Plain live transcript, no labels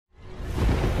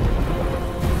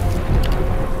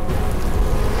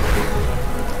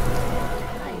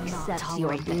accept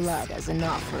your blood as an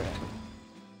offering.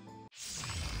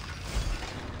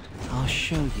 I'll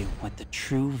show you what the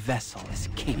true vessel is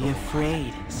capable of. Be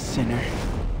afraid, sinner.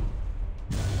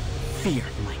 Fear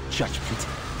my judgment.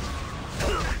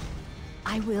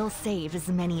 I will save as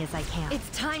many as I can. It's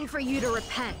time for you to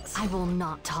repent. I will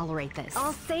not tolerate this.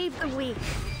 I'll save the weak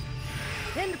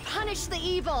and punish the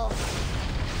evil.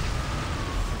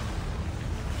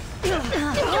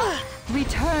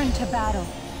 Return to battle.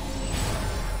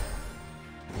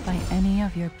 By any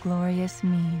of your glorious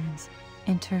means,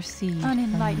 intercede.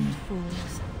 Unenlightened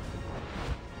fools.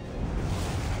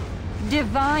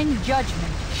 Divine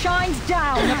judgment shines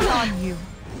down upon you.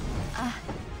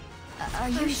 Are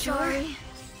you sure?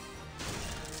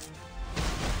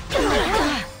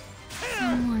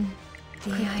 Someone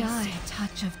The icy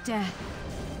touch of death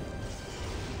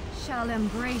shall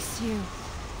embrace you.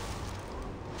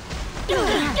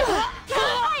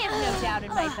 I have no doubt in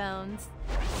my bones.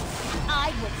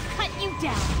 I will cut you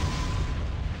down.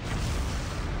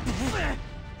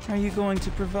 Are you going to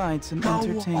provide some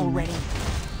entertainment? Already.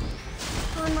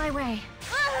 On my way.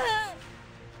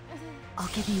 I'll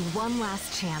give you one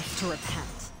last chance to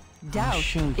repent.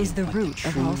 Doubt is the root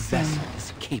of all sin. Vessel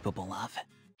is capable of.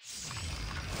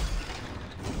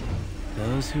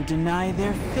 Those who deny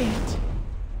their fate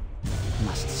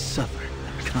must suffer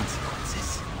the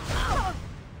consequences.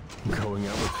 Going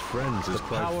out with friends is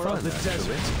quite fun, of the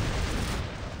desert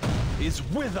is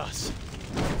with us.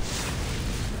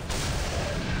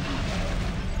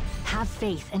 Have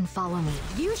faith and follow me.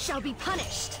 You shall be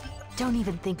punished. Don't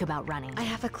even think about running. I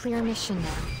have a clear mission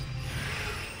now.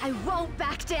 I won't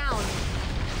back down.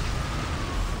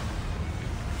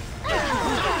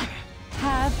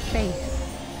 Have faith.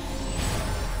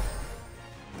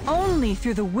 Only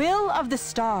through the will of the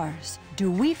stars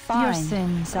do we find your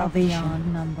sin salvation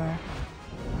beyond number.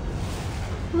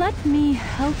 Let me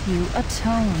help you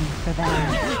atone for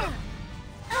that.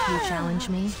 You challenge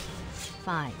me?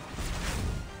 Fine.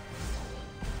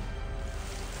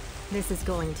 This is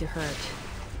going to hurt.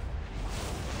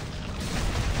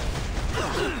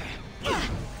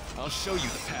 I'll show you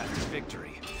the path to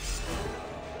victory.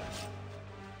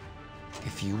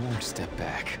 If you won't step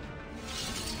back,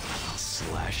 I'll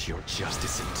slash your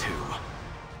justice in two.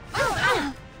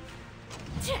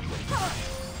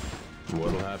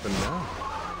 What'll happen now?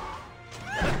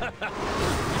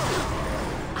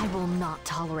 I will not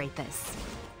tolerate this.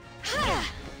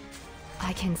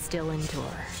 I can still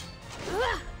endure.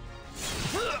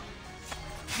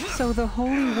 So the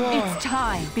holy war it's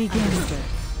time begins.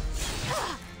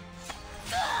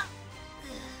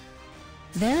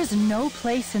 There is no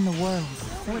place in the world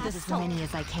For as many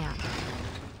as I can.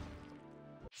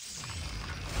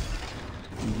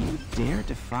 You dare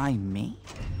defy me?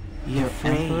 You're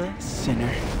afraid,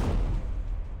 sinner.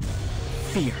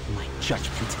 Fear my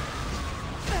judgment.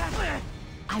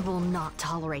 I will not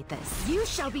tolerate this. You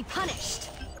shall be punished.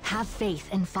 Have faith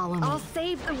and follow me. I'll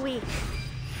save the weak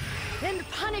and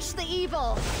punish the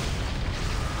evil.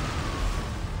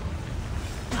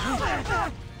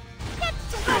 I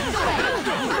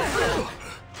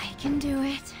can do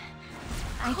it.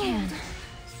 I can.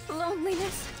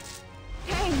 Loneliness.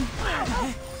 Pain.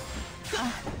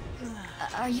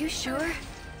 Are you sure?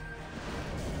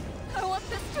 I want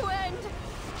this to end.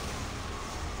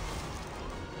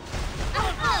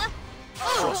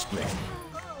 Trust me.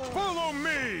 Follow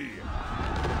me!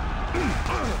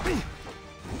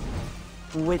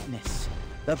 Witness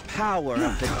the power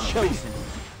of the chosen.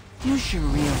 You should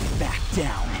really back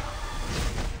down.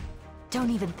 Don't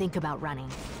even think about running.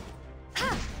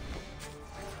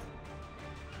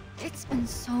 It's been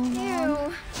so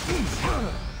long.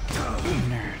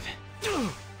 Nerve.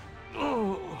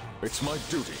 It's my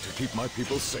duty to keep my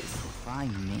people safe.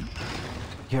 Find me,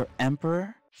 your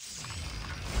emperor?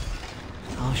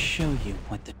 I'll show you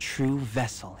what the true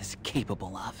vessel is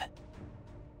capable of.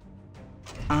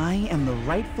 I am the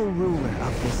rightful ruler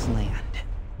of this land.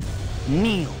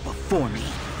 Kneel before me.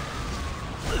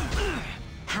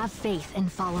 Have faith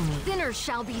and follow me. Sinners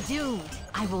shall be doomed.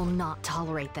 I will not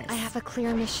tolerate this. I have a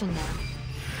clear mission now.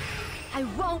 I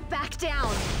won't back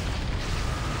down.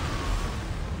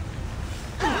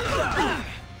 I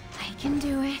can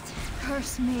do it.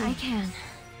 Curse me. I can.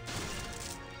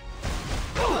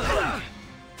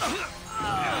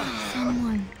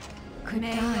 Someone could die.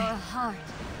 May your heart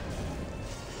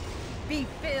be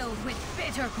filled with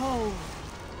bitter cold.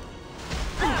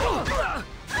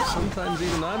 Sometimes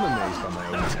even I'm amazed by my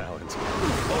own talent.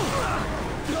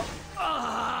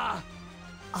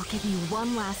 I'll give you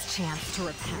one last chance to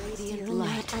repent. Radiant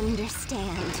light.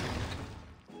 Understand.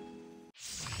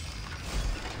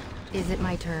 Is it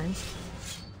my turn?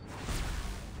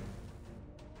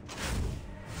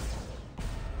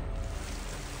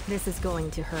 This is going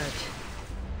to hurt.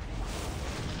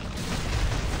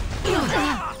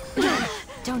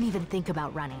 Don't even think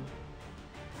about running.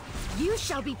 You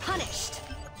shall be punished.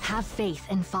 Have faith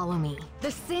and follow me.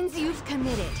 The sins you've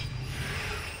committed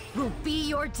will be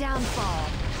your downfall.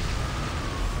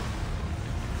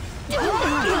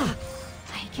 I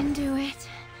can do it.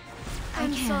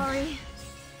 I'm sorry.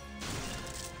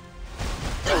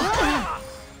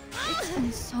 It's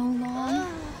been so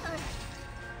long.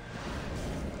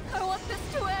 I want this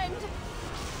to end.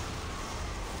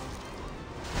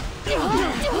 Get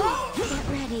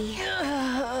ready.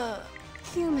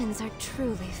 Humans are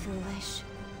truly foolish.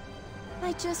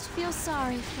 I just feel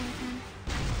sorry for them.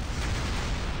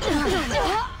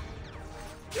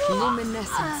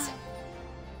 Luminescence.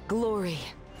 Glory.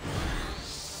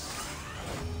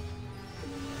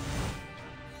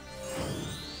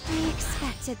 I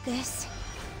expected this.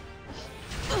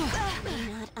 I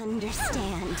may not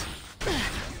understand.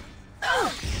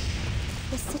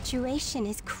 The situation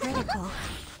is critical.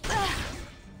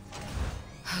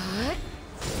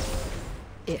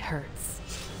 It hurts.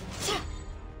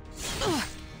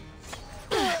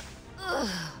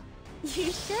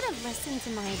 You should have listened to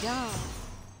my doll.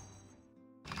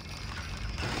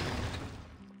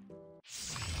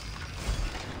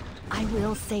 I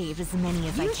will save as many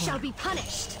as I can. You shall be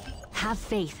punished. Have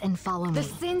faith and follow me. The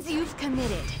sins you've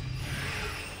committed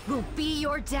will be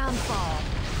your downfall.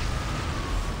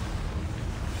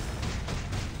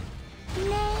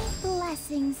 May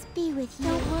blessings be with you.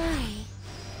 Don't worry.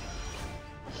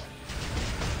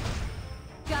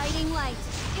 Guiding light,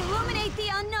 illuminate the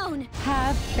unknown.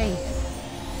 Have faith.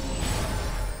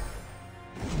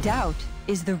 Doubt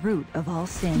is the root of all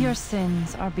sin. Your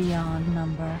sins are beyond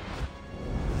number.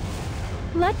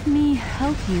 Let me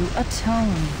help you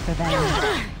atone for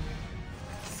that.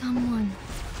 Someone,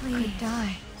 please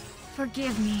die.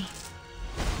 Forgive me.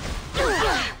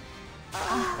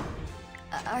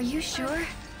 Are you sure?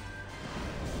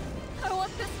 I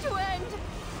want this to end.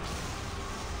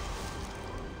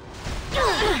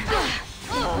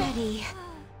 Get ready.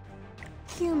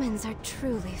 Humans are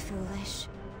truly foolish.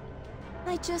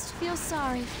 I just feel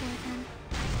sorry for them.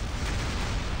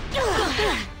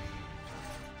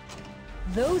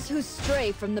 Those who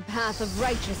stray from the path of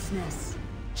righteousness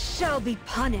shall be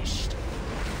punished.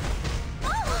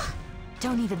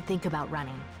 Don't even think about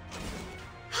running.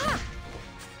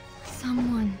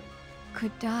 Someone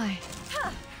could die.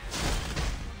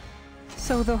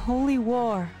 So the holy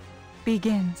war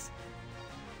begins.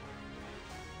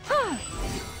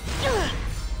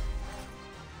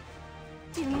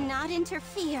 Do not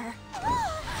interfere.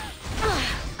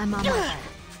 I'm on my way.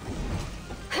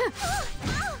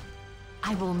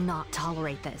 I will not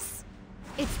tolerate this.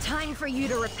 It's time for you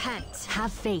to repent.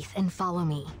 Have faith and follow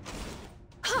me.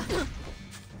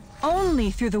 Only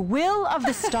through the will of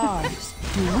the stars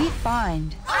do we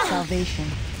find salvation.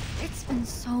 It's been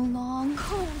so long.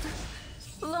 Cold.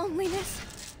 Loneliness.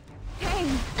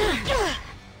 Pain.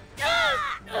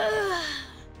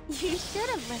 You should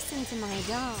have listened to my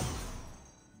doll.